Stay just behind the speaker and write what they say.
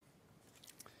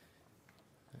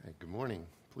morning.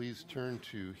 Please turn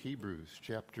to Hebrews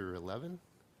chapter 11.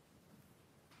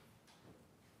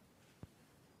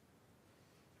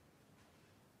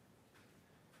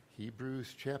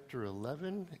 Hebrews chapter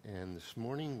 11, and this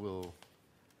morning we'll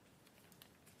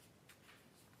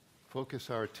focus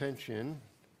our attention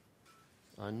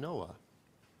on Noah,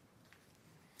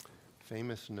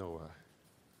 famous Noah.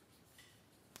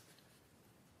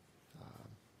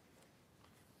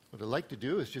 What I'd like to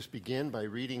do is just begin by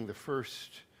reading the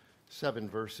first 7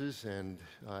 verses, and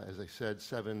as I said,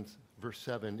 verse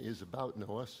 7 is about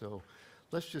Noah, so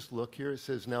let's just look here. It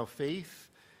says, "Now faith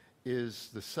is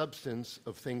the substance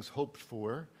of things hoped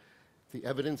for, the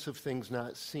evidence of things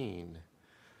not seen.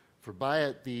 For by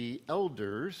it the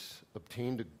elders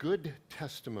obtained a good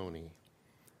testimony.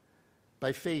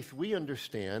 By faith we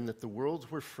understand that the worlds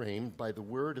were framed by the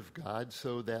word of God,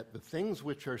 so that the things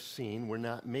which are seen were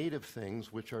not made of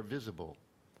things which are visible.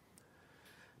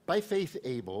 By faith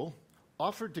Abel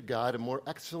offered to God a more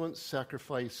excellent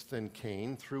sacrifice than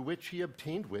Cain, through which he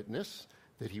obtained witness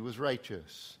that he was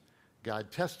righteous,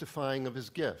 God testifying of his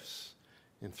gifts,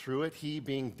 and through it he,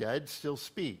 being dead, still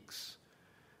speaks.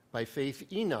 By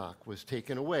faith Enoch was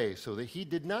taken away, so that he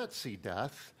did not see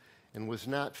death, and was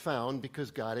not found because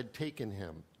God had taken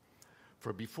him.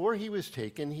 For before he was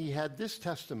taken, he had this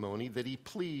testimony that he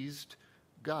pleased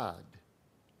God.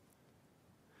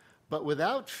 But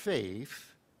without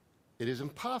faith, it is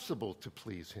impossible to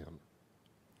please him.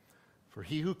 For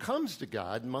he who comes to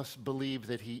God must believe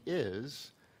that he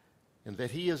is, and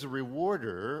that he is a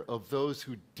rewarder of those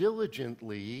who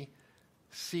diligently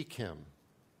seek him.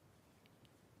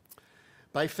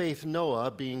 By faith Noah,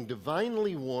 being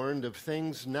divinely warned of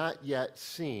things not yet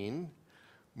seen,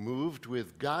 moved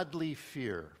with godly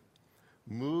fear,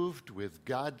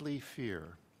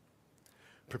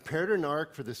 prepared an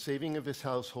ark for the saving of his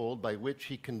household, by which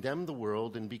he condemned the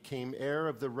world and became heir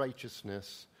of the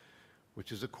righteousness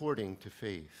which is according to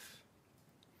faith."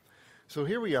 So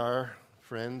here we are,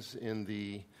 friends, in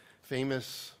the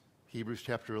famous Hebrews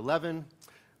chapter 11,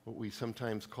 what we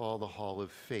sometimes call the Hall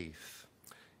of Faith.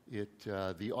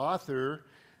 The author,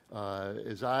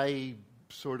 as I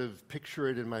sort of picture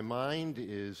it in my mind,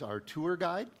 is our tour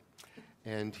guide,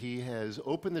 and he has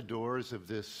opened the doors of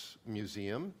this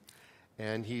museum,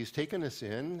 and he's taken us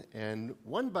in, and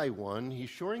one by one, he's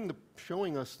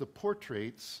showing us the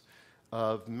portraits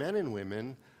of men and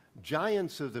women,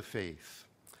 giants of the faith,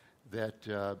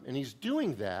 and he's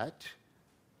doing that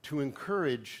to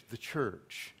encourage the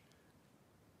church.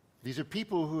 These are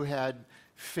people who had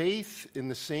faith in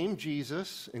the same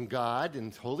Jesus and God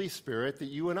and Holy Spirit that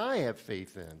you and I have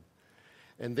faith in.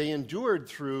 And they endured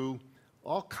through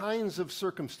all kinds of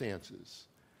circumstances.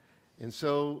 And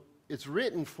so it's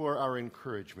written for our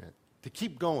encouragement to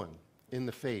keep going in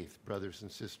the faith, brothers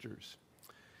and sisters.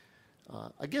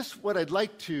 I guess what I'd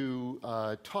like to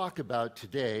talk about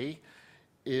today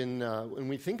when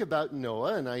we think about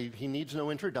Noah, and he needs no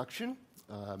introduction.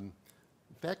 In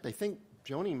fact, I think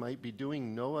Joni might be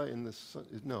doing Noah in the sun.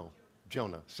 No,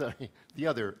 Jonah, sorry. The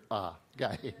other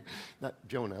guy, not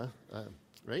Jonah,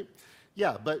 right?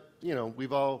 Yeah, but, we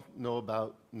all know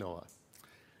about Noah.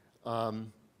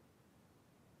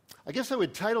 I guess I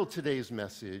would title today's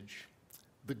message,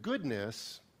 "The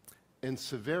Goodness and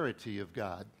Severity of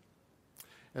God."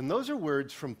 And those are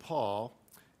words from Paul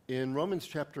in Romans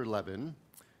chapter 11,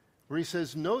 where he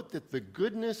says, "Note that the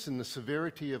goodness and the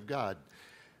severity of God,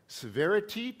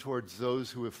 severity towards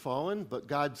those who have fallen, but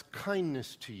God's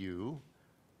kindness to you,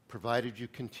 provided you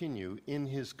continue in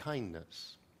his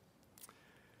kindness."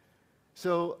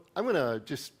 So I'm going to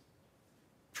just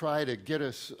try to get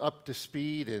us up to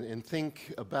speed and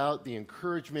think about the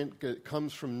encouragement that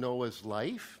comes from Noah's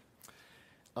life.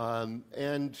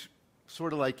 And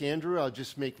sort of like Andrew, I'll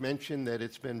just make mention that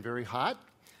it's been very hot.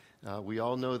 We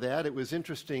all know that. It was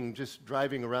interesting just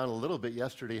driving around a little bit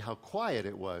yesterday how quiet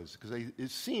it was, because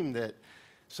it seemed that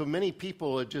so many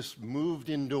people had just moved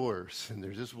indoors, and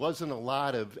there just wasn't a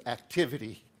lot of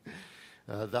activity.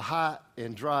 The hot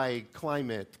and dry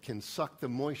climate can suck the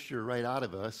moisture right out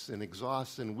of us and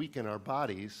exhaust and weaken our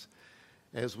bodies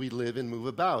as we live and move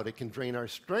about. It can drain our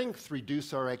strength,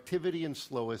 reduce our activity, and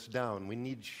slow us down. We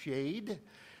need shade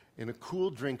and a cool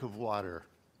drink of water.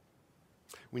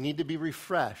 We need to be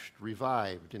refreshed,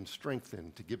 revived, and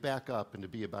strengthened to get back up and to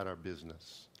be about our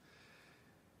business.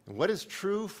 And what is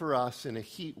true for us in a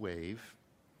heat wave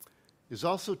is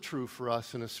also true for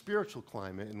us in a spiritual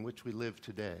climate in which we live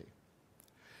today.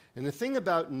 And the thing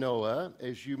about Noah,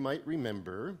 as you might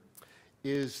remember,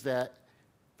 is that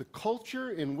the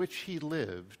culture in which he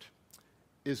lived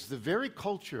is the very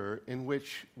culture in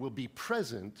which will be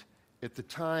present at the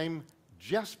time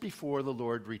just before the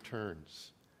Lord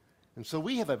returns. And so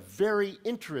we have a very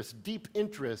deep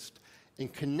interest in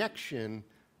connection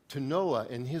to Noah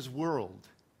and his world.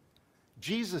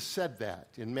 Jesus said that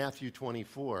in Matthew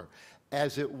 24.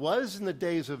 As it was in the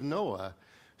days of Noah,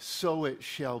 so it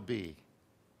shall be.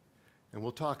 And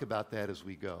we'll talk about that as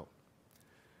we go.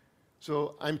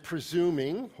 So I'm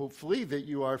presuming, hopefully, that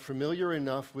you are familiar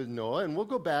enough with Noah, and we'll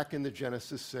go back into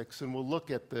Genesis 6 and we'll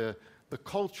look at the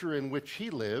culture in which he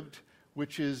lived,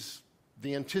 which is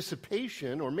the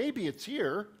anticipation, or maybe it's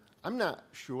here, I'm not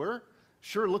sure.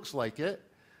 Sure looks like it.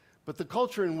 But the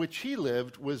culture in which he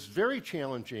lived was very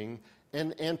challenging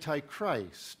and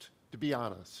anti-Christ, to be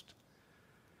honest.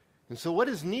 And so what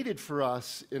is needed for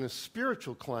us in a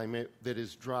spiritual climate that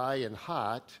is dry and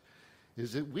hot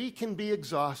is that we can be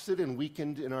exhausted and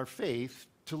weakened in our faith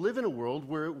to live in a world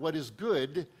where what is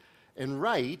good and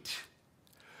right,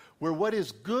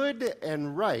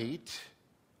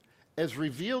 as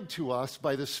revealed to us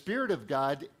by the Spirit of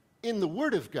God in the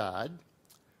Word of God,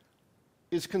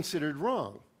 is considered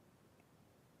wrong.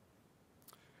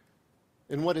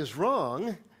 And what is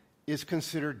wrong is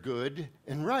considered good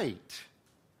and right.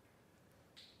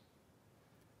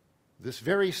 This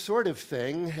very sort of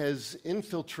thing has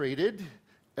infiltrated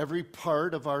every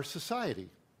part of our society.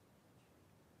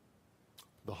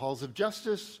 The halls of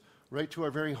justice, right to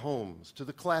our very homes, to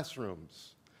the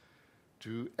classrooms,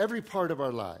 to every part of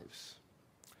our lives.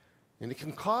 And it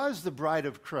can cause the bride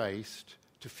of Christ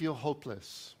to feel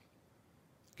hopeless.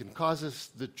 It can cause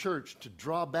us, the church, to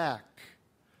draw back.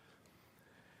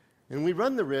 And we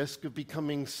run the risk of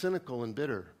becoming cynical and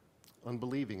bitter,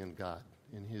 unbelieving in God,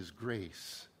 in His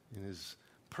grace, in His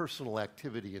personal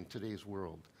activity in today's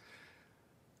world.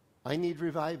 I need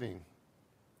reviving.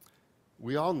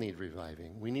 We all need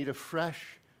reviving. We need a fresh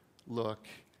look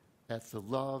at the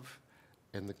love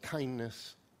and the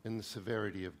kindness and the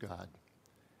severity of God.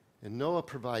 And Noah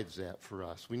provides that for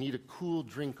us. We need a cool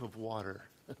drink of water,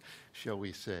 shall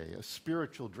we say, a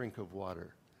spiritual drink of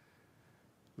water,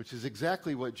 which is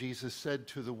exactly what Jesus said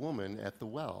to the woman at the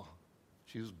well.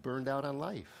 She was burned out on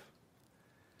life.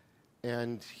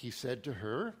 And he said to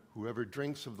her, "Whoever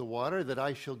drinks of the water that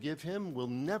I shall give him will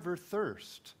never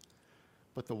thirst.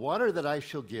 But the water that I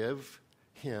shall give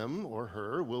him or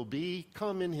her will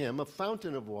become in him a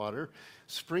fountain of water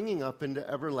springing up into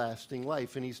everlasting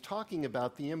life." And he's talking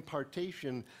about the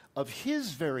impartation of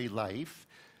his very life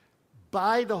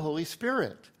by the Holy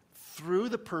Spirit, through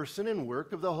the person and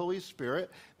work of the Holy Spirit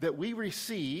that we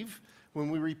receive when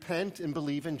we repent and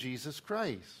believe in Jesus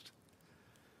Christ.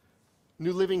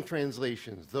 New Living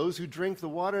Translations, "Those who drink the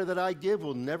water that I give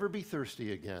will never be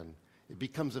thirsty again. It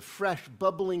becomes a fresh,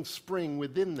 bubbling spring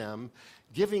within them,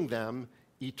 giving them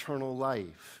eternal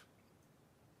life."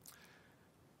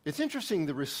 It's interesting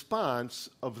the response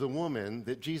of the woman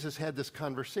that Jesus had this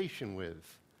conversation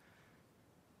with.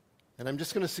 And I'm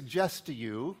just going to suggest to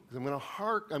you, I'm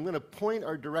going to point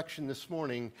our direction this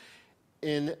morning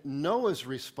in Noah's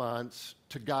response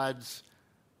to God's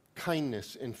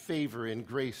kindness and favor and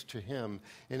grace to him.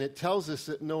 And it tells us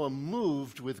that Noah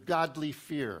moved with godly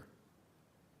fear.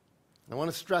 I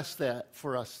want to stress that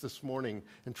for us this morning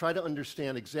and try to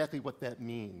understand exactly what that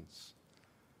means.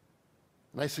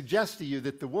 And I suggest to you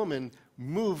that the woman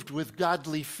moved with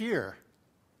godly fear.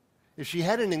 If she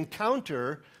had an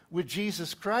encounter with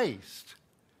Jesus Christ.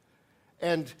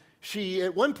 And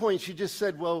at one point she just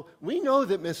said, "Well, we know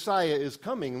that Messiah is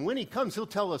coming, and when he comes, he'll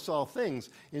tell us all things."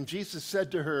 And Jesus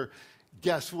said to her,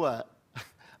 "Guess what?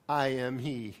 I am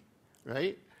he,"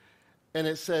 right? And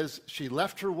it says she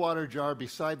left her water jar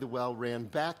beside the well, ran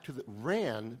back to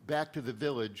the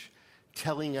village,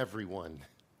 telling everyone.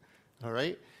 All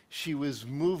right? She was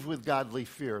moved with godly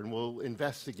fear, and we'll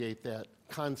investigate that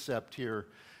concept here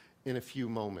in a few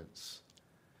moments.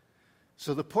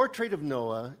 So the portrait of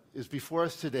Noah is before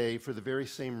us today for the very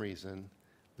same reason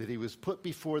that he was put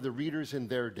before the readers in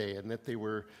their day, and that they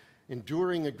were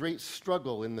enduring a great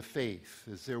struggle in the faith,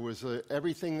 as there was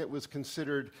everything that was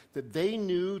considered that they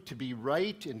knew to be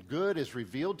right and good as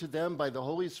revealed to them by the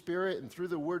Holy Spirit and through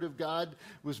the Word of God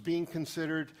was being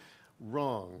considered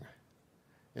wrong.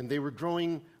 And they were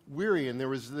growing weary, and there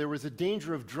was a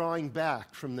danger of drawing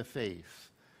back from the faith.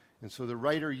 And so the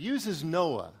writer uses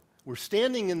Noah. We're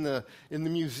standing in the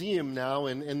museum now,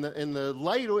 and the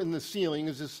light in the ceiling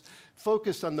is just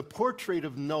focused on the portrait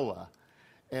of Noah.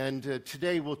 And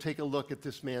today we'll take a look at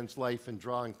this man's life and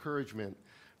draw encouragement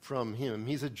from him.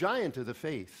 He's a giant of the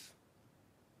faith,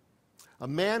 a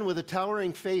man with a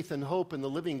towering faith and hope in the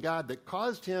living God that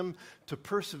caused him to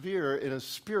persevere in a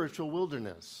spiritual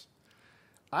wilderness.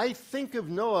 I think of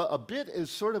Noah a bit as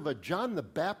sort of a John the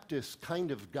Baptist kind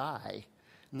of guy.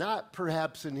 Not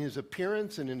perhaps in his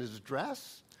appearance and in his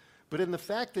dress, but in the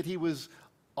fact that he was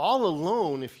all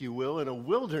alone, if you will, in a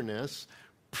wilderness,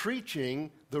 preaching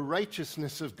the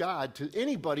righteousness of God to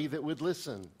anybody that would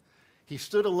listen. He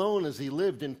stood alone as he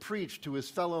lived and preached to his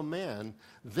fellow man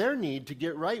their need to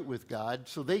get right with God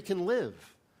so they can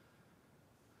live.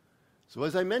 So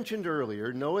as I mentioned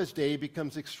earlier, Noah's day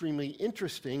becomes extremely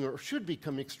interesting, or should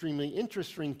become extremely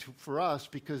interesting for us,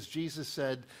 because Jesus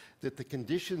said that the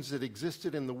conditions that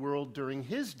existed in the world during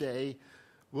his day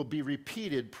will be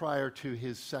repeated prior to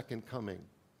his second coming.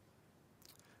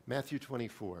 Matthew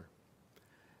 24.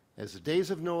 As the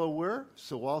days of Noah were,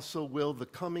 so also will the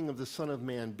coming of the Son of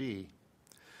Man be.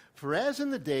 For as in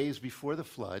the days before the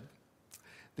flood,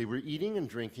 they were eating and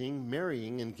drinking,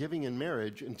 marrying and giving in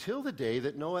marriage, until the day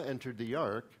that Noah entered the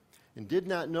ark, and did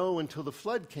not know until the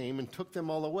flood came and took them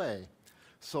all away.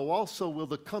 So also will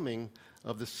the coming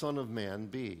of the Son of Man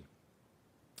be.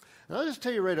 And I'll just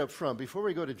tell you right up front, before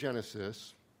we go to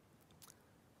Genesis,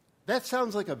 that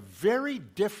sounds like a very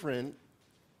different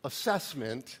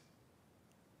assessment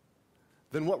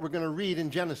than what we're going to read in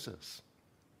Genesis.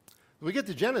 We get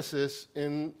to Genesis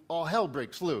and all hell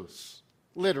breaks loose,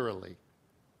 literally.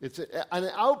 It's an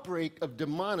outbreak of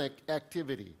demonic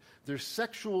activity. There's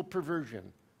sexual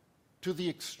perversion to the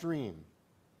extreme.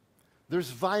 There's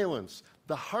violence.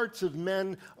 The hearts of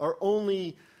men are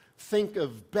only think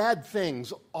of bad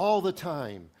things all the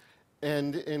time.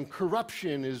 And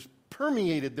corruption is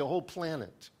permeated the whole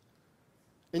planet.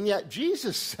 And yet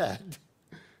Jesus said,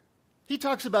 he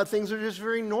talks about things that are just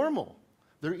very normal.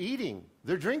 They're eating,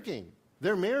 they're drinking,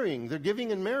 they're marrying, they're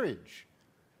giving in marriage.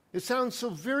 It sounds so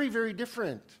very, very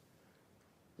different.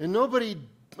 And nobody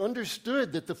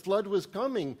understood that the flood was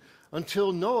coming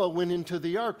until Noah went into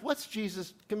the ark. What's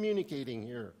Jesus communicating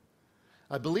here?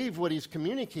 I believe what he's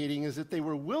communicating is that they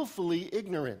were willfully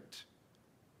ignorant.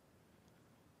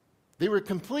 They were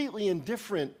completely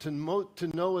indifferent to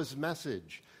Noah's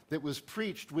message that was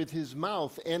preached with his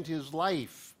mouth and his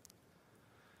life.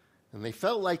 And they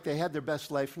felt like they had their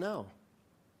best life now.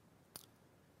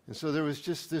 And so there was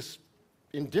just this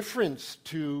indifference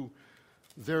to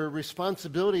their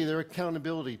responsibility, their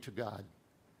accountability to God.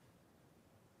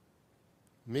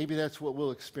 Maybe that's what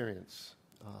we'll experience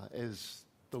as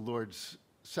the Lord's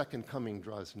second coming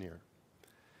draws near.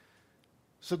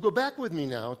 So go back with me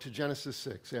now to Genesis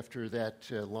 6 after that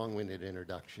long-winded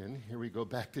introduction. Here we go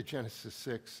back to Genesis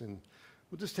 6, and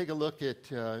we'll just take a look at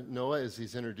Noah as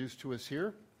he's introduced to us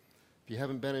here. If you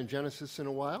haven't been in Genesis in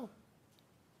a while,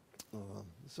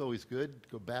 it's always good to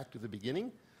go back to the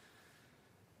beginning,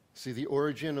 see the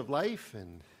origin of life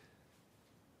and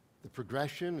the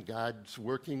progression. God's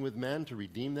working with men to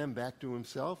redeem them back to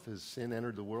himself as sin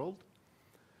entered the world.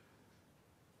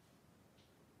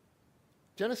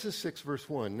 Genesis 6, verse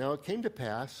 1. Now it came to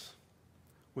pass,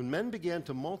 when men began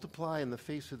to multiply in the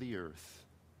face of the earth,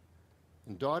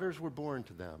 and daughters were born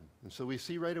to them. And so we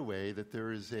see right away that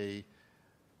there is an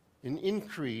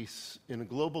increase in a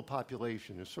global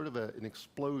population. There's sort of an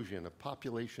explosion, a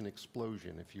population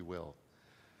explosion, if you will.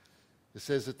 It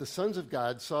says that the sons of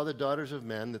God saw the daughters of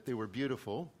men, that they were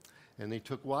beautiful, and they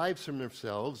took wives from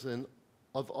themselves, and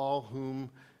of all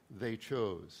whom they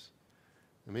chose.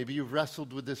 And maybe you've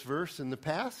wrestled with this verse in the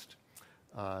past.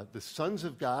 The sons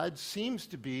of God seems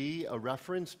to be a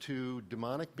reference to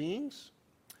demonic beings.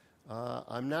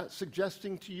 I'm not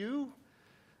suggesting to you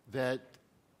that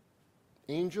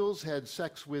angels had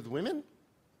sex with women.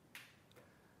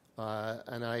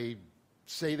 And I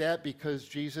say that because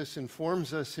Jesus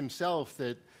informs us himself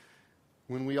that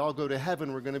when we all go to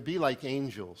heaven, we're going to be like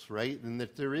angels, right? And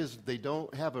that they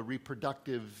don't have a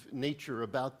reproductive nature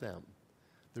about them.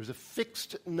 There's a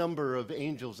fixed number of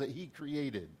angels that he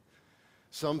created.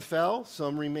 Some fell,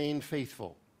 some remained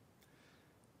faithful.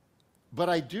 But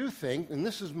I do think, and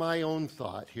this is my own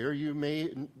thought here,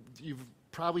 you've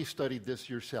probably studied this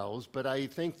yourselves, but I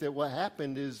think that what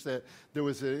happened is that there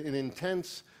was an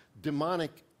intense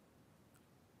demonic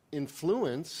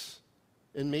influence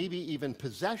and maybe even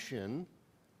possession,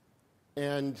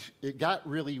 and it got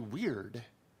really weird.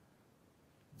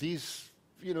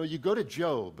 You go to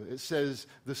Job, it says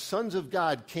the sons of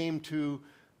God came to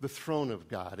the throne of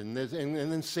God, and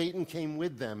then Satan came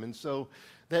with them. And so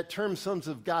that term sons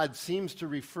of God seems to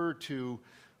refer to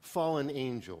fallen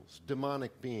angels,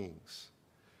 demonic beings.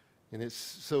 And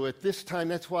so at this time,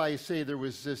 that's why I say there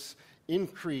was this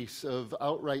increase of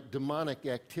outright demonic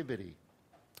activity.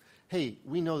 Hey,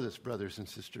 we know this, brothers and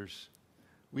sisters.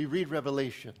 We read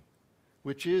Revelation,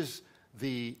 which is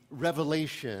the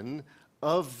revelation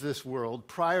of this world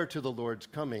prior to the Lord's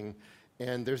coming,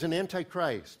 and there's an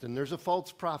antichrist, and there's a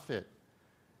false prophet,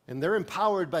 and they're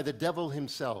empowered by the devil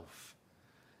himself.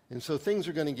 And so things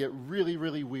are going to get really,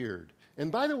 really weird.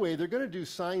 And by the way, they're going to do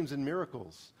signs and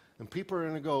miracles. And people are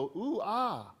going to go, ooh,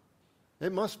 ah,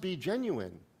 it must be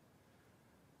genuine.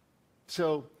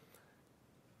 So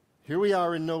here we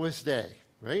are in Noah's day,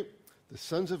 right? The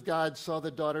sons of God saw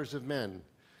the daughters of men.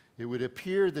 It would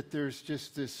appear that there's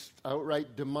just this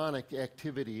outright demonic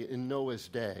activity in Noah's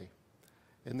day.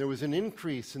 And there was an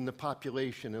increase in the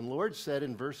population. And the Lord said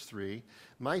in verse 3,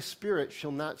 "My spirit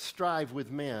shall not strive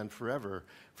with man forever,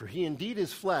 for he indeed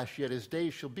is flesh, yet his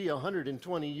days shall be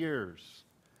 120 years."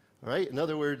 All right? In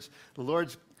other words, the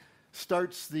Lord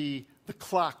starts the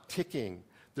clock ticking.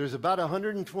 There's about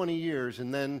 120 years,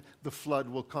 and then the flood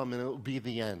will come, and it will be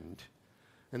the end.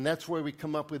 And that's where we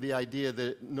come up with the idea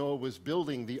that Noah was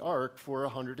building the ark for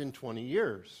 120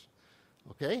 years.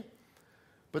 Okay?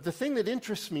 But the thing that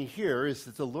interests me here is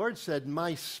that the Lord said,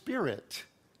 "My spirit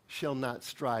shall not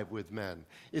strive with men."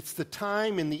 It's the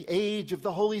time and the age of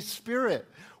the Holy Spirit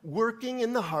working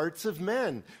in the hearts of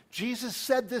men. Jesus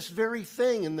said this very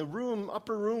thing in the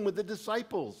upper room with the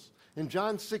disciples in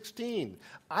John 16.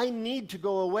 "I need to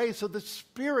go away so the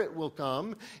Spirit will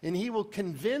come, and he will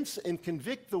convince and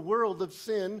convict the world of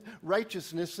sin,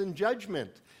 righteousness, and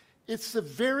judgment." It's the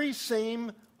very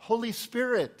same Holy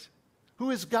Spirit,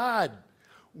 who is God,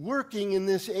 working in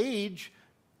this age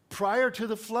prior to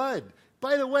the flood.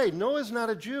 By the way, Noah's not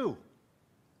a Jew.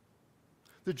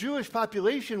 The Jewish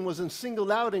population wasn't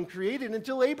singled out and created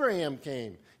until Abraham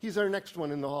came. He's our next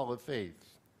one in the Hall of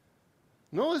Faith.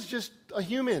 Noah's just a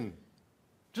human,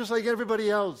 just like everybody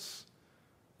else.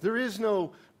 There is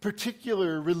no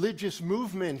particular religious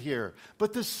movement here,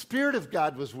 but the Spirit of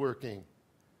God was working.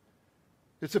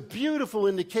 It's a beautiful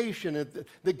indication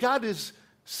that God is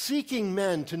seeking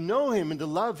men to know him and to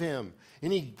love him.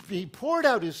 And he poured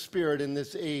out his Spirit in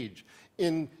this age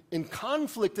in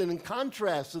conflict and in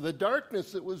contrast to the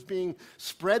darkness that was being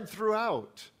spread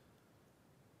throughout.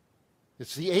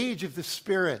 It's the age of the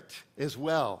Spirit as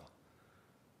well.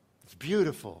 It's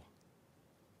beautiful.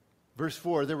 Verse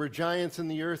 4, "There were giants in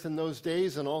the earth in those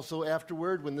days, and also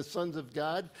afterward, when the sons of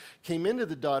God came into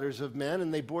the daughters of men,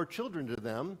 and they bore children to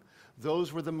them.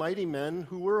 Those were the mighty men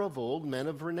who were of old, men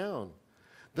of renown.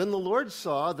 Then the Lord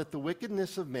saw that the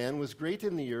wickedness of man was great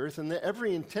in the earth, and that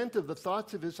every intent of the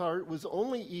thoughts of his heart was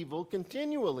only evil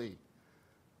continually.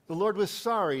 The Lord was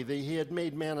sorry that he had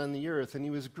made man on the earth, and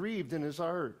he was grieved in his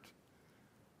heart."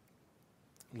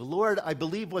 The Lord, I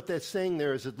believe what that's saying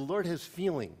there is that the Lord has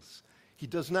feelings. He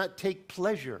does not take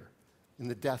pleasure in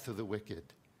the death of the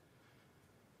wicked.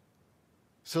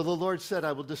 So the Lord said,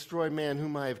 "I will destroy man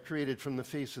whom I have created from the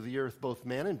face of the earth, both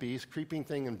man and beast, creeping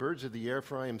thing and birds of the air,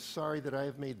 for I am sorry that I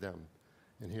have made them."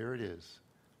 And here it is.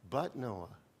 "But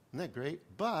Noah," isn't that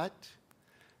great? "But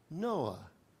Noah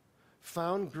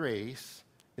found grace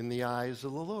in the eyes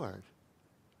of the Lord."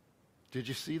 Did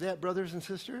you see that, brothers and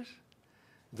sisters?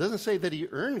 It doesn't say that he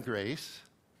earned grace.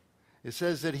 It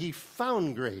says that he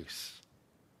found grace.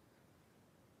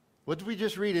 What did we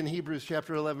just read in Hebrews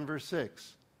chapter 11, verse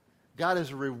 6? God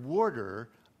is a rewarder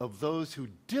of those who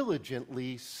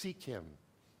diligently seek him.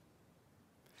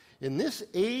 In this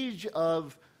age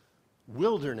of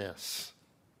wilderness,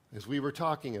 as we were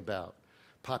talking about,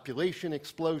 population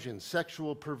explosion,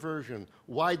 sexual perversion,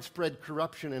 widespread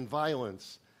corruption and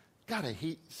violence. God, I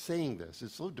hate saying this.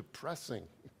 It's so depressing.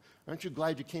 Aren't you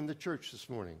glad you came to church this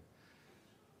morning?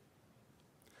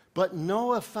 But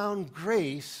Noah found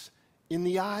grace in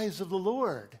the eyes of the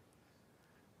Lord.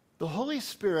 The Holy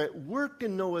Spirit worked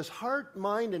in Noah's heart,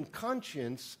 mind, and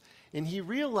conscience, and he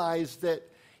realized that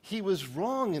he was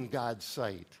wrong in God's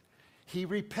sight. He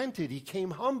repented. He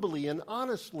came humbly and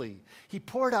honestly. He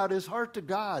poured out his heart to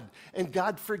God, and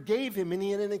God forgave him, and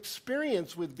he had an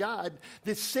experience with God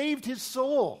that saved his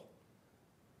soul.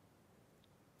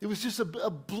 It was just a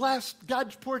blessed,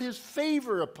 God poured his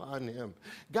favor upon him.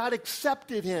 God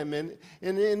accepted him and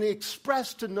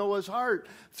expressed to Noah's heart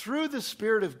through the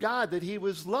Spirit of God that he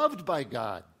was loved by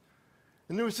God.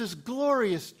 And there was this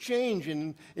glorious change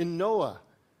in Noah.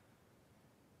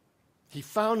 He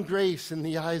found grace in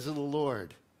the eyes of the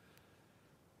Lord.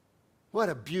 What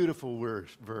a beautiful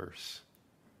verse.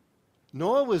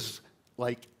 Noah was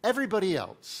like everybody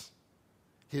else.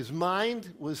 His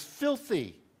mind was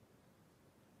filthy.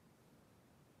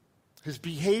 His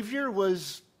behavior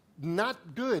was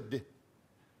not good.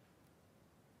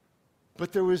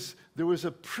 But there was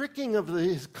a pricking of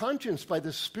his conscience by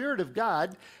the Spirit of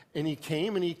God, and he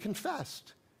came and he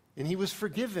confessed, and he was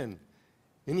forgiven,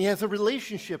 and he has a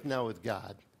relationship now with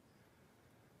God.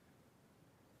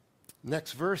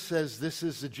 Next verse says, this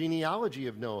is the genealogy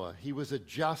of Noah. He was a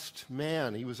just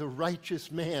man. He was a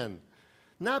righteous man.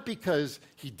 Not because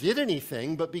he did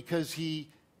anything, but because he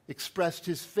expressed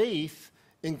his faith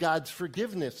in God's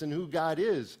forgiveness and who God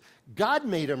is. God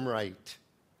made him right.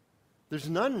 There's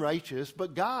none righteous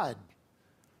but God.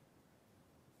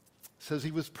 It says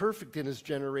he was perfect in his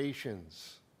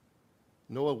generations.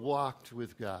 Noah walked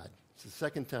with God. It's the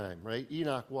second time, right?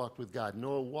 Enoch walked with God.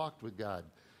 Noah walked with God.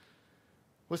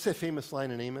 What's that famous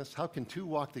line in Amos? How can two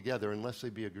walk together unless they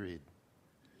be agreed?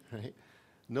 Right?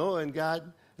 Noah and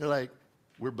God, they're like,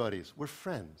 we're buddies. We're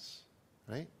friends,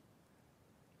 right?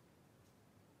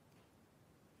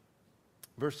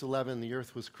 Verse 11, the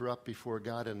earth was corrupt before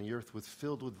God, and the earth was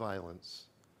filled with violence.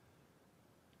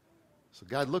 So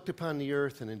God looked upon the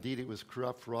earth, and indeed it was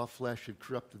corrupt, for all flesh had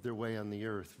corrupted their way on the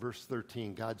earth. Verse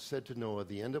 13, God said to Noah,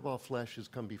 the end of all flesh has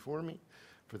come before me,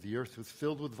 for the earth was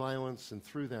filled with violence, and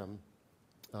through them,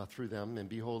 and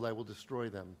behold, I will destroy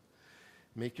them.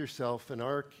 Make yourself an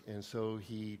ark. And so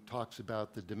he talks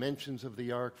about the dimensions of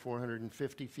the ark,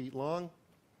 450 feet long,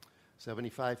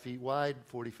 75 feet wide,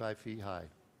 45 feet high,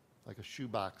 like a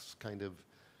shoebox kind of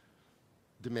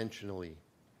dimensionally.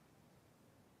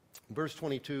 Verse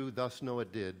 22, thus Noah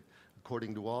did,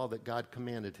 according to all that God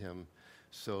commanded him,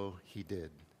 so he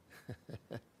did.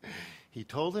 He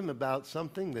told him about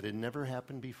something that had never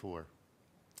happened before,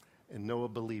 and Noah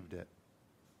believed it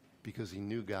because he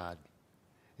knew God,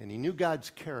 and he knew God's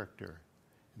character,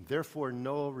 and therefore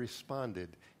Noah responded.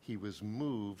 He was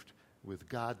moved with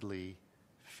godly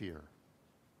fear.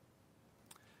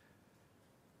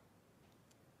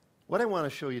 What I want to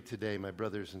show you today, my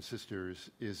brothers and sisters,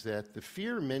 is that the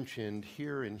fear mentioned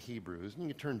here in Hebrews, and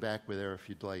you can turn back with there if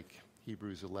you'd like,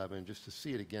 Hebrews 11, just to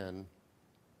see it again.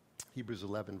 Hebrews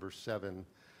 11, verse 7.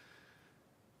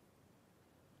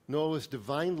 Noah was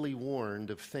divinely warned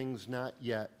of things not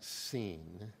yet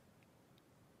seen.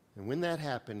 And when that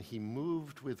happened, he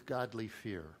moved with godly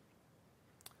fear.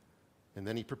 And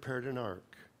then he prepared an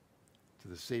ark to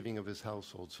the saving of his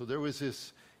household. So there was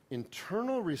this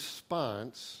internal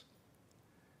response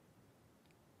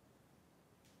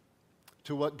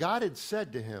to what God had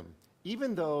said to him,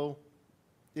 even though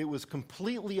it was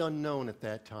completely unknown at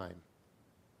that time.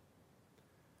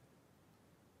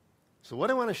 So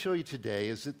what I want to show you today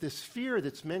is that this fear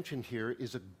that's mentioned here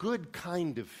is a good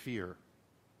kind of fear.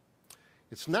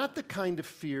 It's not the kind of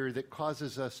fear that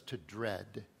causes us to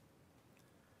dread,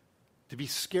 to be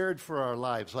scared for our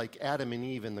lives, like Adam and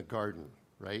Eve in the garden,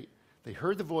 right? They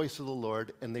heard the voice of the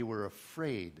Lord and they were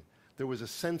afraid. There was a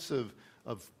sense of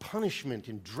punishment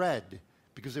and dread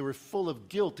because they were full of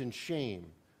guilt and shame.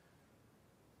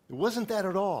 It wasn't that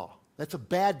at all. That's a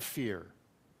bad fear.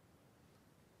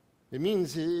 It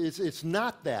means it's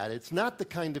not that. It's not the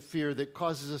kind of fear that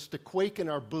causes us to quake in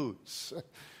our boots.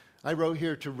 I wrote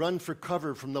here to run for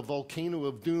cover from the volcano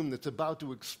of doom that's about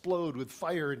to explode with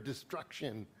fire and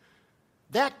destruction.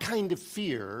 That kind of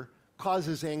fear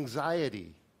causes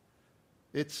anxiety.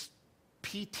 It's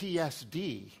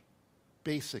PTSD,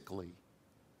 basically.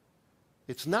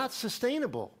 It's not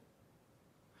sustainable.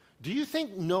 Do you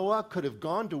think Noah could have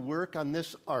gone to work on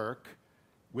this ark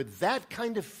with that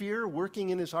kind of fear working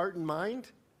in his heart and mind?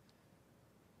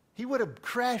 He would have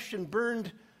crashed and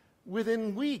burned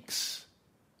within weeks,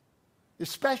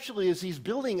 especially as he's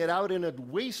building it out in a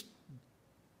waste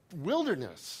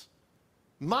wilderness,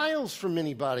 miles from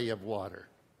any body of water.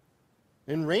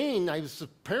 And rain,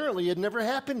 apparently, had never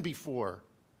happened before.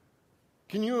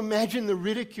 Can you imagine the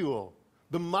ridicule,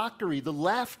 the mockery, the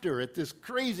laughter at this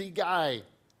crazy guy?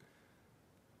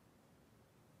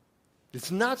 It's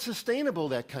not sustainable,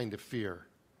 that kind of fear.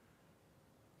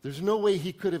 There's no way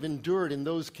he could have endured in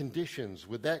those conditions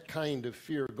with that kind of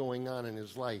fear going on in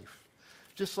his life.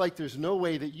 Just like there's no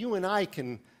way that you and I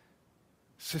can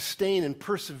sustain and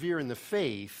persevere in the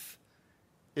faith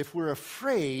if we're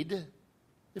afraid.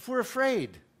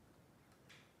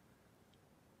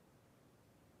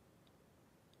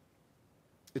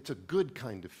 It's a good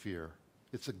kind of fear.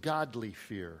 It's a godly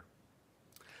fear.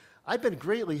 I've been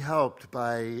greatly helped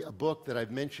by a book that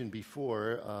I've mentioned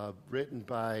before, written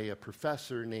by a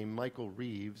professor named Michael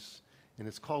Reeves, and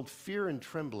it's called Fear and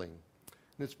Trembling.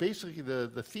 And it's basically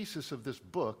the thesis of this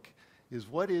book is,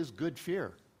 what is good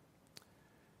fear?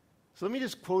 So let me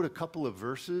just quote a couple of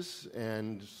verses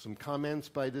and some comments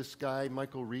by this guy,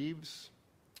 Michael Reeves,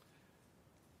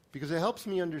 because it helps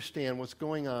me understand what's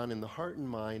going on in the heart and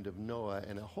mind of Noah,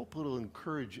 and I hope it'll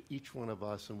encourage each one of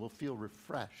us and we'll feel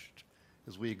refreshed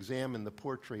as we examine the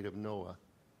portrait of Noah.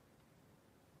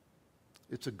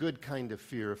 It's a good kind of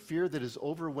fear, a fear that is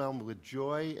overwhelmed with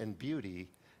joy and beauty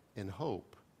and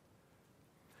hope.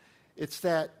 It's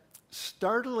that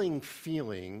startling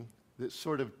feeling that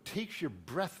sort of takes your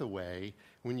breath away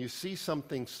when you see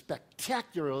something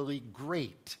spectacularly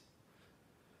great.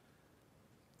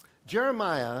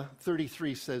 Jeremiah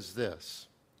 33 says this,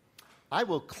 I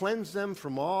will cleanse them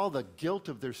from all the guilt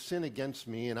of their sin against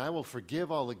me, and I will forgive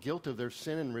all the guilt of their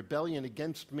sin and rebellion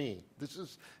against me. This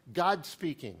is God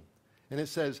speaking. And it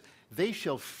says, they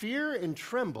shall fear and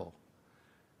tremble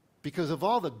because of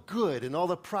all the good and all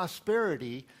the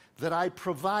prosperity that I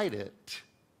provided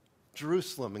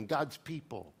Jerusalem and God's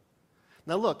people.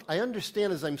 Now look, I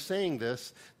understand as I'm saying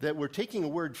this that we're taking a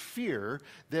word fear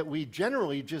that we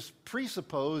generally just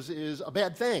presuppose is a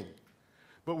bad thing.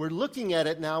 But we're looking at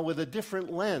it now with a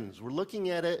different lens. We're looking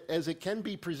at it as it can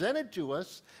be presented to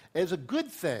us as a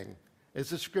good thing, as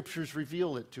the Scriptures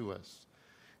reveal it to us.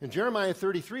 And Jeremiah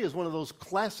 33 is one of those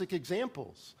classic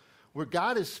examples where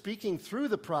God is speaking through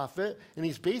the prophet, and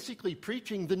he's basically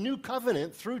preaching the new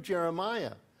covenant through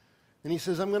Jeremiah. And he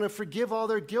says, I'm going to forgive all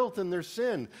their guilt and their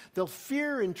sin. They'll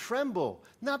fear and tremble,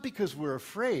 not because we're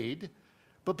afraid,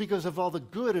 but because of all the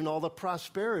good and all the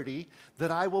prosperity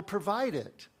that I will provide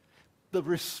it. The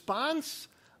response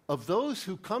of those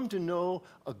who come to know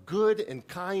a good and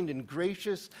kind and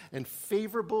gracious and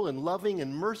favorable and loving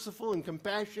and merciful and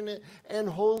compassionate and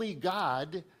holy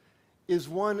God is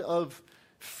one of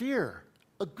fear,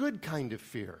 a good kind of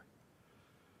fear.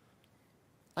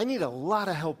 I need a lot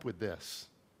of help with this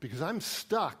because I'm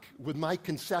stuck with my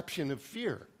conception of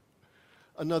fear.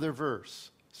 Another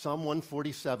verse, Psalm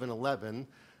 147:11.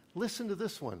 Listen to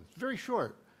this one. It's very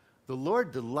short. The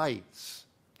Lord delights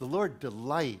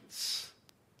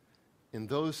in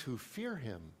those who fear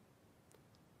him,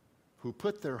 who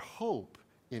put their hope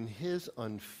in his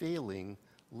unfailing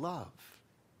love.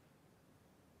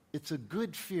 It's a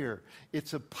good fear.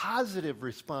 It's a positive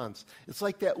response. It's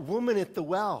like that woman at the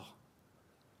well,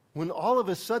 when all of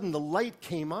a sudden the light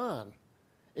came on,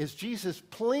 as Jesus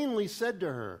plainly said to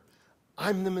her,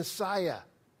 I'm the Messiah.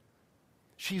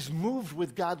 She's moved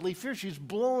with godly fear. She's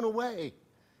blown away.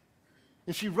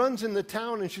 And she runs in the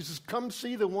town and she says, come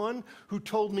see the one who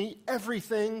told me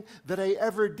everything that I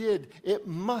ever did. It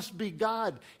must be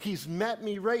God. He's met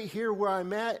me right here where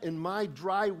I'm at in my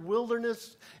dry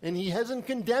wilderness, and he hasn't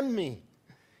condemned me.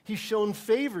 He's shown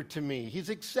favor to me. He's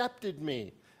accepted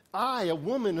me. I, a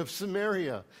woman of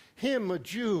Samaria, him, a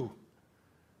Jew.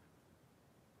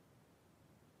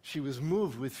 She was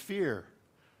moved with fear.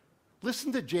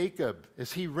 Listen to Jacob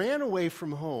as he ran away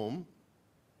from home.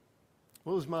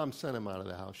 Well, his mom sent him out of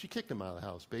the house. She kicked him out of the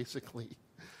house, basically.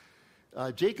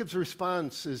 Jacob's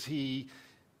response is he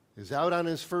is out on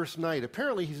his first night.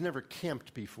 Apparently, he's never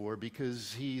camped before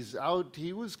because he's out.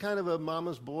 He was kind of a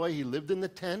mama's boy. He lived in the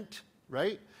tent,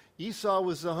 right? Esau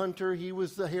was the hunter. He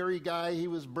was the hairy guy. He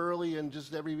was burly and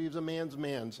he was a man's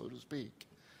man, so to speak.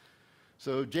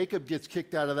 So Jacob gets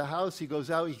kicked out of the house. He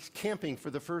goes out. He's camping for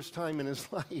the first time in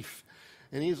his life.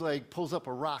 And he's like, pulls up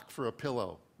a rock for a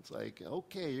pillow. It's like,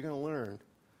 okay, you're going to learn,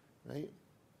 right?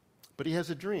 But he has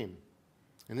a dream.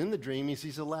 And in the dream, he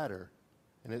sees a ladder.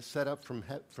 And it's set up from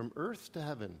earth to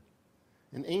heaven.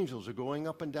 And angels are going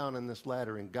up and down on this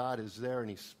ladder. And God is there, and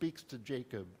he speaks to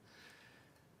Jacob.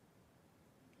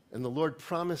 And the Lord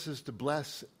promises to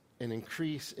bless and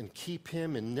increase and keep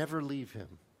him and never leave him.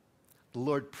 The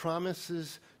Lord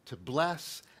promises to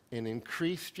bless and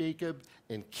increase Jacob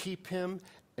and keep him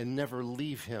and never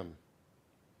leave him.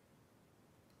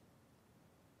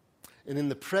 And in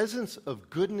the presence of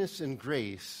goodness and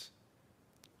grace,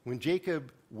 when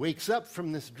Jacob wakes up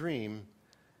from this dream,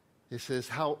 it says,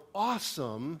 how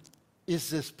awesome is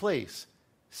this place?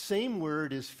 Same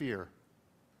word as fear,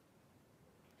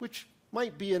 which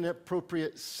might be an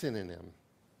appropriate synonym,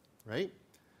 right?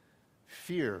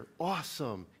 Fear,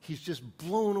 awesome. He's just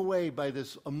blown away by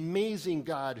this amazing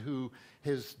God who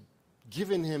has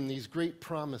given him these great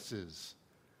promises.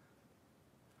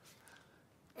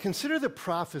 Consider the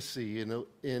prophecy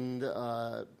in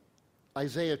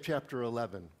Isaiah chapter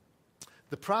 11.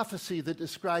 The prophecy that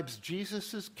describes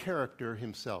Jesus' character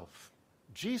himself.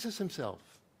 Jesus himself.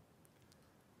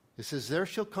 It says, there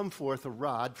shall come forth a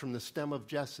rod from the stem of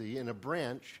Jesse, and a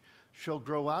branch shall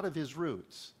grow out of his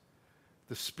roots.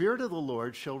 The Spirit of the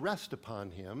Lord shall rest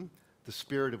upon him, the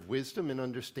Spirit of wisdom and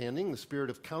understanding, the Spirit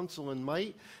of counsel and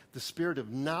might, the Spirit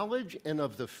of knowledge and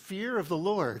of the fear of the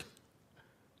Lord.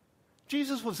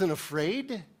 Jesus wasn't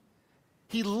afraid.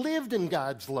 He lived in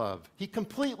God's love. He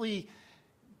completely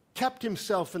kept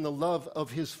himself in the love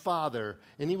of his Father,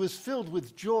 and he was filled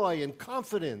with joy and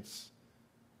confidence.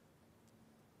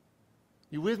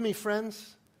 You with me,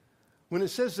 friends? When it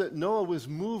says that Noah was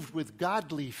moved with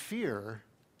godly fear,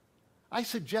 I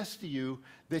suggest to you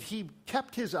that he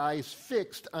kept his eyes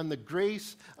fixed on the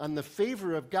grace, on the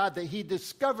favor of God that he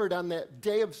discovered on that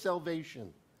day of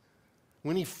salvation.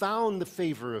 When he found the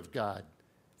favor of God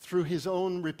through his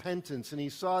own repentance, and he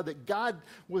saw that God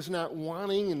was not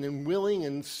wanting and willing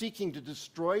and seeking to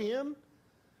destroy him.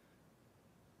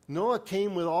 Noah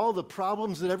came with all the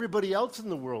problems that everybody else in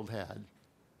the world had.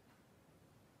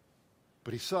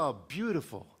 But he saw a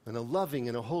beautiful and a loving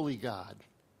and a holy God,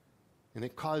 and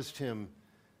it caused him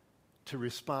to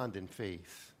respond in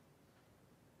faith.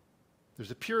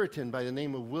 There's a Puritan by the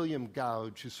name of William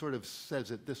Gouge who sort of says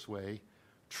it this way: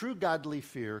 true godly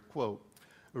fear, quote,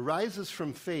 arises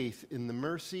from faith in the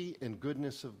mercy and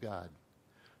goodness of God.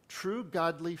 True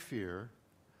godly fear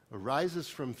arises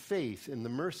from faith in the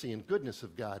mercy and goodness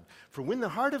of God. For when the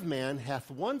heart of man hath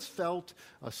once felt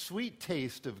a sweet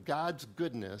taste of God's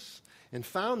goodness, and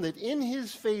found that in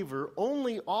his favor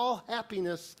only all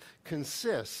happiness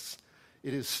consists,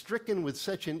 it is stricken with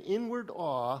such an inward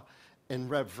awe and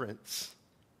reverence.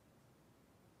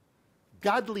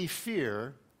 Godly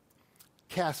fear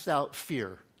casts out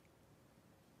fear.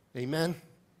 Amen?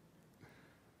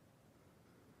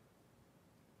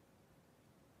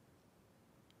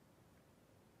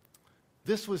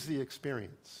 This was the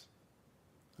experience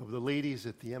of the ladies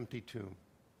at the empty tomb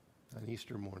on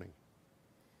Easter morning.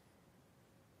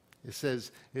 It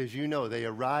says, as you know, they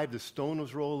arrived, the stone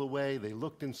was rolled away, they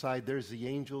looked inside, there's the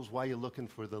angels. Why are you looking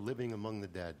for the living among the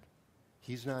dead?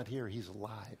 He's not here, he's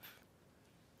alive.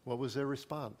 What was their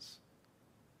response?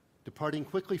 Departing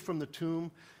quickly from the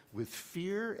tomb with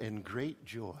fear and great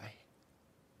joy.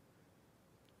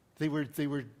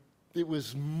 It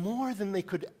was more than they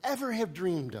could ever have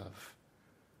dreamed of.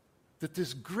 That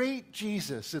this great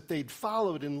Jesus that they'd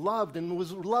followed and loved and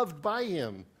was loved by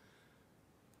him,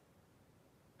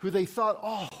 who they thought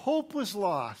all hope was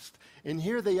lost, and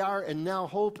here they are, and now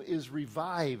hope is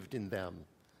revived in them.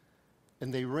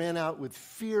 And they ran out with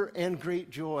fear and great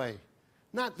joy.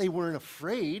 Not they weren't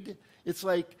afraid. It's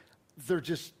like there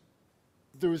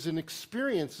was an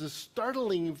experience, a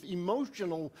startling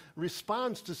emotional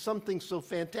response to something so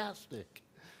fantastic.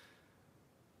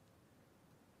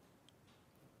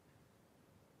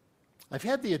 I've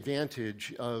had the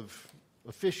advantage of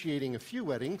officiating a few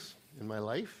weddings in my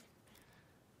life,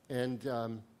 and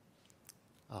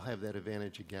I'll have that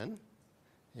advantage again.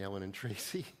 Alan and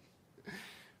Tracy,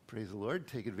 praise the Lord,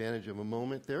 take advantage of a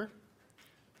moment there.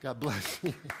 God bless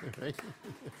you, right?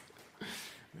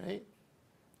 Right?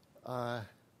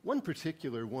 One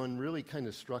particular one really kind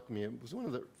of struck me. It was one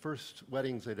of the first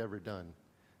weddings I'd ever done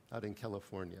out in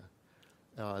California.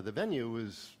 The venue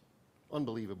was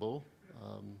unbelievable.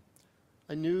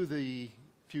 I knew the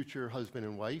future husband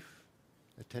and wife,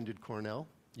 attended Cornell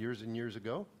years and years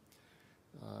ago.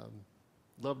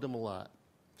 Loved them a lot,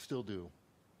 still do.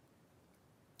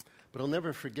 But I'll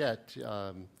never forget,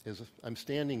 as I'm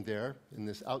standing there in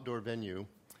this outdoor venue,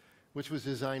 which was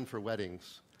designed for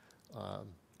weddings.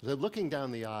 They're looking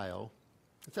down the aisle.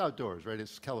 It's outdoors, right?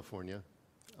 It's California.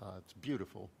 It's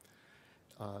beautiful.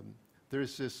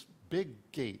 There's this big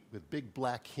gate with big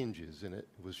black hinges in it.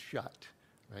 It was shut,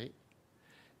 right?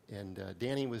 And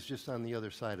Danny was just on the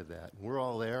other side of that. And we're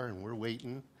all there, and we're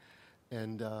waiting.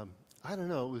 And I don't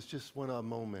know, it was just one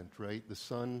moment, right? The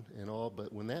sun and all.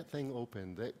 But when that thing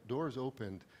opened, that doors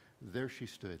opened, there she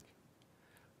stood.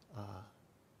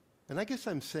 And I guess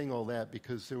I'm saying all that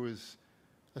because there was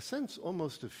a sense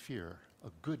almost of fear, a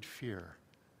good fear,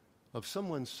 of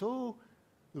someone so,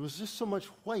 there was just so much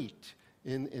white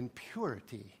in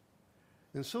purity,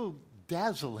 and so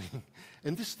dazzling.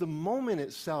 And just the moment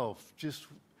itself just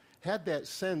had that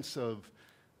sense of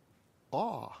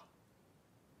awe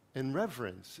and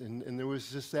reverence. And there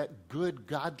was just that good,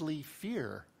 godly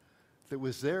fear that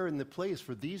was there in the place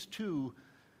for these two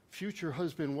future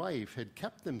husband and wife had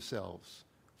kept themselves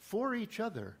for each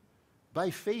other by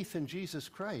faith in Jesus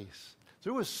Christ.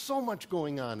 There was so much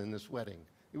going on in this wedding.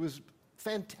 It was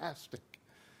fantastic.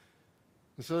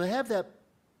 And so to have that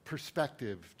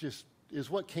perspective just is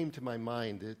what came to my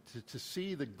mind, to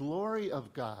see the glory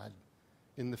of God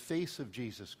in the face of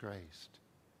Jesus Christ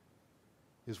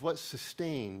is what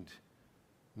sustained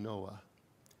Noah.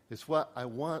 It's what I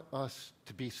want us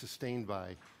to be sustained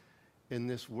by in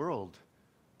this world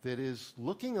that is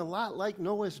looking a lot like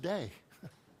Noah's day.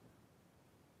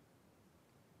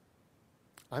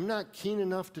 I'm not keen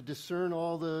enough to discern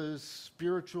all the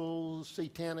spiritual,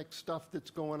 satanic stuff that's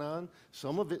going on.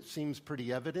 Some of it seems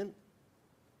pretty evident.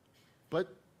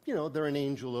 But, you know,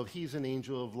 he's an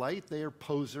angel of light. They are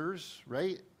posers,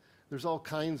 right? There's all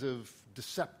kinds of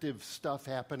deceptive stuff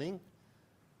happening.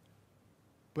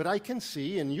 But I can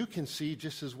see, and you can see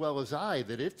just as well as I,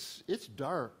 that it's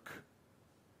dark.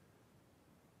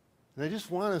 And I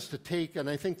just want us to take, and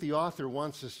I think the author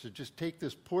wants us to just take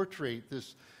this portrait,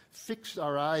 fix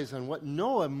our eyes on what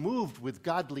Noah moved with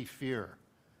godly fear.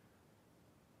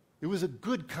 It was a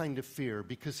good kind of fear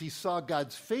because he saw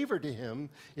God's favor to him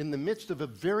in the midst of a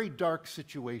very dark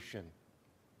situation.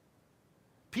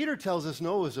 Peter tells us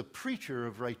Noah was a preacher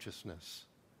of righteousness.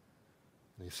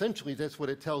 And essentially, that's what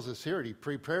it tells us here. He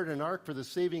prepared an ark for the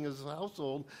saving of his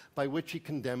household by which he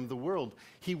condemned the world.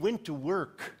 He went to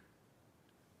work.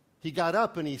 He got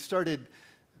up and he started.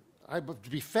 It would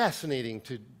be fascinating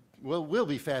will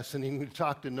be fascinating to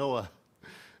talk to Noah.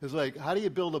 It's like, how do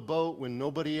you build a boat when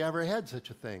nobody ever had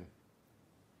such a thing?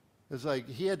 It's like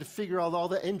he had to figure out all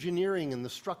the engineering and the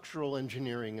structural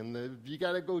engineering and you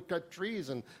got to go cut trees,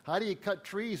 and how do you cut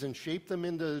trees and shape them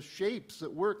into shapes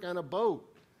that work on a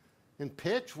boat? And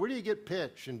pitch, where do you get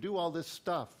pitch and do all this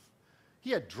stuff? He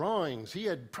had drawings. He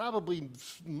had probably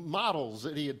models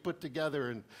that he had put together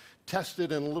and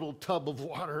tested in a little tub of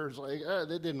water. It's like,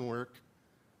 that didn't work.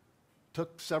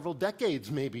 Took several decades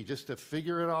maybe just to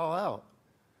figure it all out.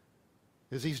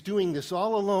 As he's doing this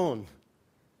all alone.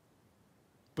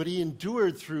 But he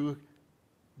endured through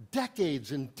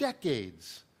decades and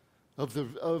decades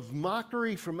of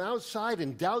mockery from outside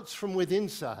and doubts from within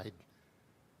inside.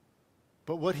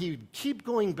 But what he'd keep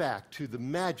going back to the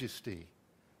majesty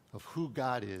of who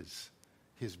God is,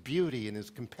 his beauty and his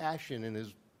compassion and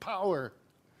his power.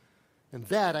 And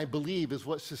that, I believe, is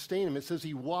what sustained him. It says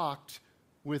he walked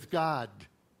with God.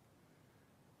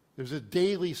 There's a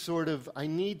daily sort of, I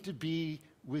need to be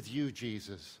with you,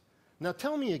 Jesus. Now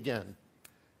tell me again,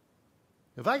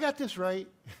 if I got this right,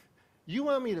 you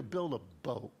want me to build a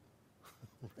boat.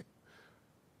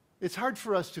 It's hard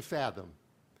for us to fathom,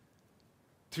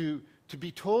 to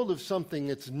be told of something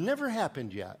that's never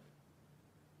happened yet.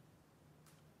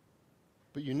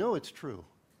 But you know it's true.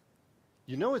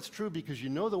 You know it's true because you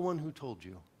know the one who told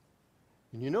you.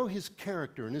 And you know his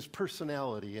character and his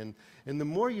personality. And the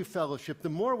more you fellowship, the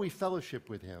more we fellowship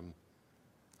with him,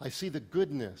 I see the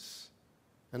goodness.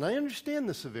 And I understand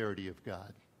the severity of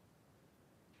God.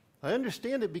 I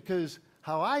understand it because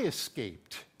how I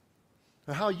escaped,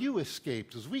 or how you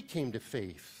escaped as we came to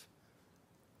faith.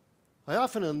 I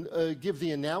often give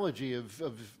the analogy of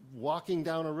walking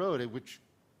down a road, which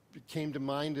came to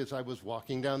mind as I was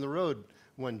walking down the road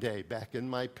one day back in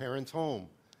my parents' home,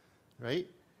 right?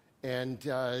 And,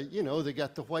 they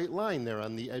got the white line there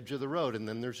on the edge of the road, and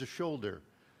then there's a shoulder.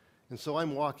 And so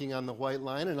I'm walking on the white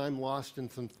line, and I'm lost in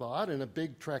some thought, and a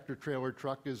big tractor-trailer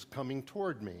truck is coming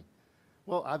toward me.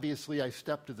 Well, obviously, I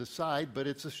step to the side, but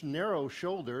it's a narrow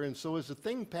shoulder, and so as the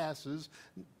thing passes,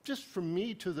 just from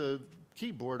me to the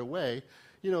keyboard away,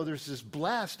 there's this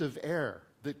blast of air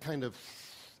that kind of,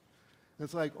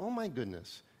 it's like, oh my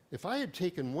goodness, if I had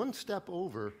taken one step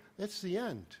over, that's the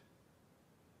end.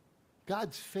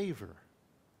 God's favor.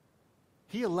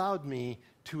 He allowed me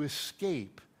to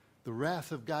escape the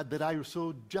wrath of God that I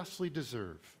so justly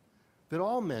deserve, that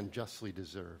all men justly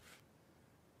deserve.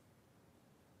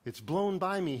 It's blown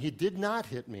by me. He did not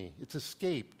hit me. It's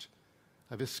escaped.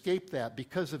 I've escaped that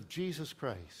because of Jesus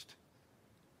Christ.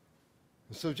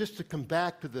 And so just to come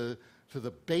back to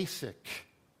the basic,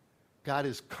 God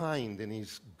is kind and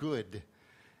he's good.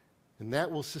 And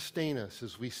that will sustain us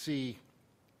as we see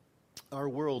our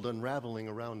world unraveling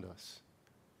around us.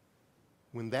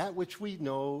 When that which we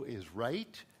know is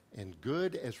right and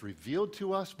good as revealed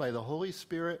to us by the Holy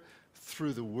Spirit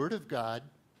through the Word of God,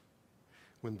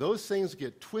 when those things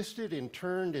get twisted and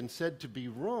turned and said to be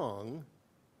wrong,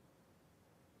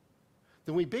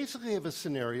 then we basically have a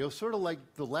scenario sort of like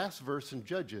the last verse in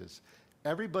Judges.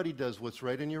 Everybody does what's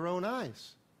right in your own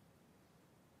eyes.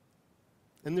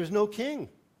 And there's no king.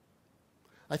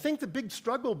 I think the big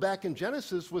struggle back in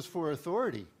Genesis was for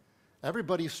authority.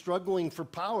 Everybody's struggling for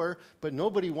power, but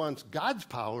nobody wants God's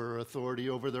power or authority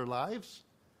over their lives.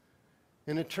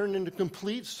 And it turned into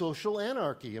complete social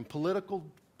anarchy and political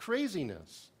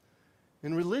craziness.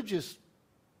 And religious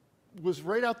was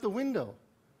right out the window.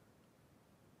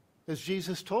 As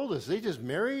Jesus told us, they just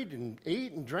married and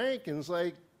ate and drank, and it's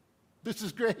like, this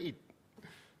is great.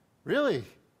 Really?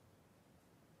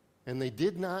 And they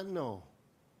did not know.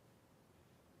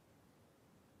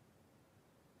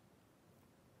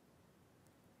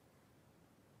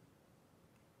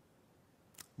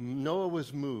 Noah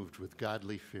was moved with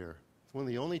godly fear. It's one of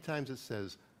the only times it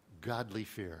says godly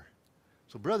fear.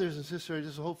 So brothers and sisters,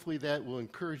 just hopefully that will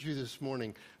encourage you this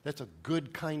morning. That's a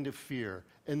good kind of fear,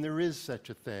 and there is such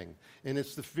a thing. And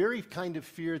it's the very kind of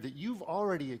fear that you've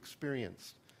already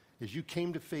experienced as you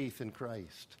came to faith in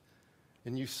Christ.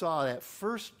 And you saw that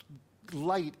first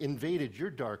light invaded your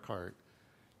dark heart.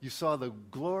 You saw the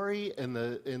glory and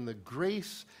the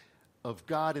grace of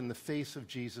God in the face of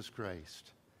Jesus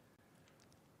Christ.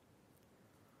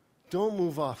 Don't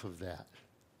move off of that.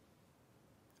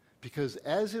 Because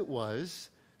as it was,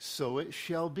 so it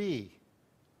shall be.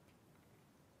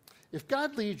 If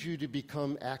God leads you to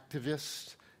become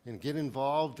activists and get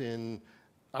involved in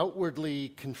outwardly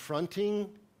confronting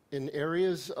in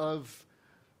areas of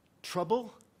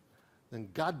trouble, then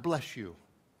God bless you.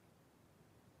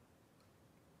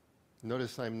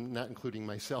 Notice I'm not including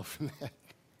myself in that.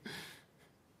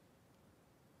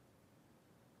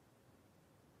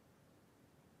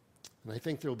 And I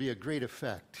think there will be a great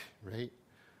effect, right?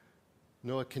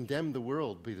 Noah condemned the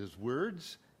world with his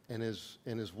words and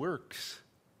his works.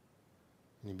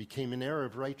 And he became an heir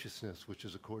of righteousness, which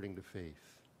is according to faith.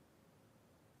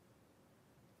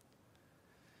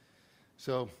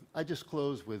 So I just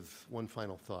close with one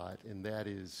final thought, and that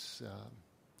is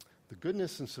the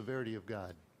goodness and severity of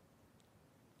God.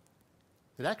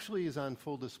 It actually is on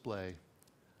full display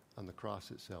on the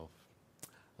cross itself.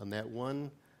 On that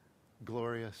one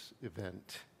glorious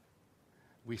event,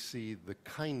 we see the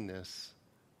kindness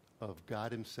of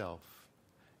God himself,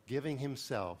 giving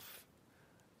himself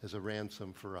as a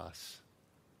ransom for us.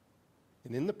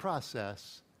 And in the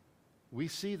process, we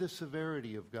see the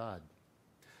severity of God.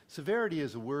 Severity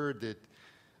is a word that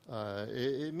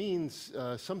it means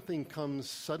something comes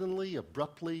suddenly,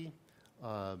 abruptly.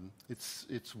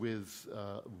 It's with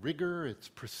rigor. It's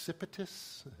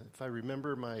precipitous, if I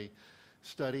remember my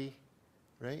study,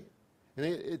 right? And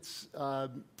it's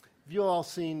have you all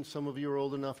seen? Some of you are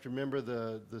old enough to remember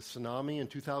the tsunami in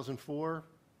 2004,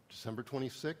 December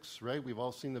 26, right? We've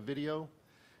all seen the video,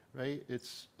 right?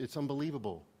 It's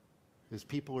unbelievable. As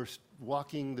people are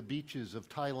walking the beaches of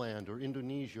Thailand or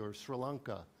Indonesia or Sri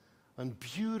Lanka on a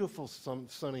beautiful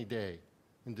sunny day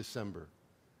in December,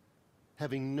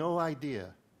 having no idea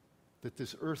that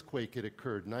this earthquake had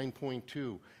occurred,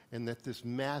 9.2, and that this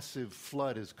massive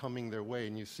flood is coming their way.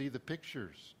 And you see the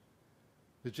pictures.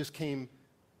 It just came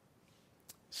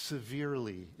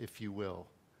severely, if you will,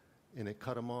 and it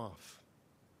cut them off.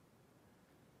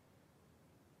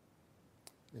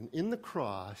 And in the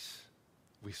cross,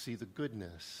 we see the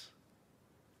goodness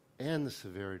and the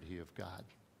severity of God.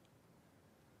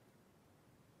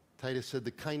 Titus said,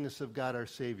 the kindness of God our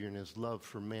Savior and his love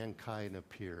for mankind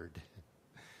appeared.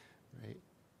 Right?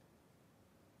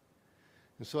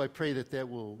 And so I pray that that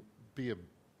will be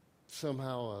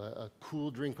somehow a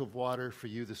cool drink of water for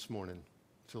you this morning.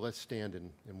 So let's stand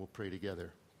and we'll pray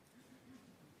together.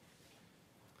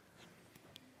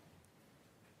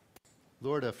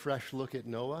 Lord, a fresh look at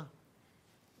Noah.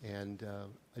 And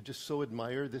I just so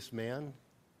admire this man,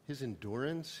 his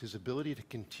endurance, his ability to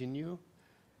continue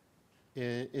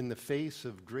in the face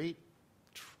of great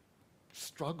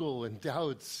struggle and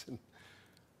doubts. And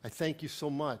I thank you so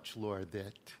much, Lord,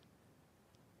 that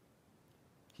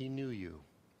he knew you.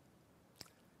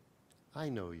 I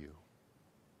know you.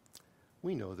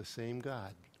 We know the same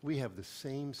God. We have the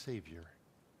same Savior.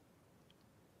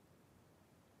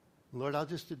 Lord, I'll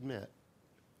just admit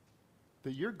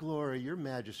that your glory, your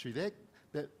majesty,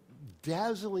 that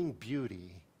dazzling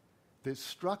beauty that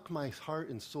struck my heart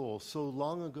and soul so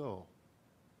long ago,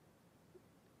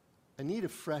 I need a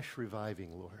fresh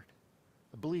reviving, Lord.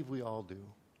 I believe we all do.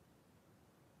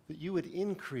 That you would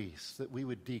increase, that we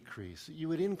would decrease. That you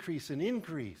would increase and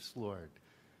increase, Lord.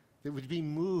 That would be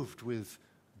moved with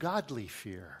godly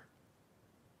fear.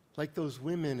 Like those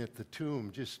women at the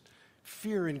tomb, just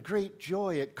fear and great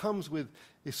joy. It comes with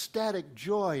ecstatic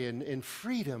joy and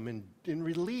freedom and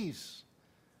release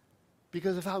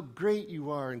because of how great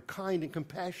you are and kind and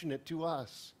compassionate to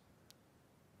us.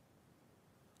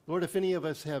 Lord, if any of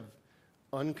us have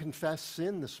unconfessed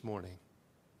sin this morning,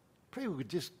 pray we would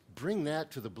just bring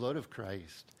that to the blood of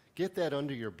Christ. Get that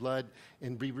under your blood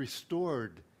and be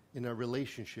restored in our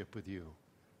relationship with you.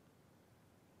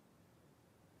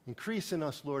 Increase in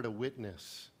us, Lord, a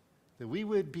witness, that we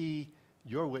would be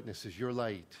your witnesses, your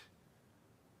light,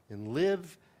 and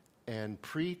live and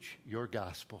preach your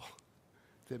gospel,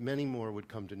 that many more would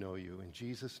come to know you. In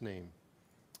Jesus' name,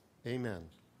 amen.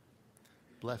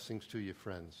 Blessings to you,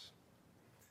 friends.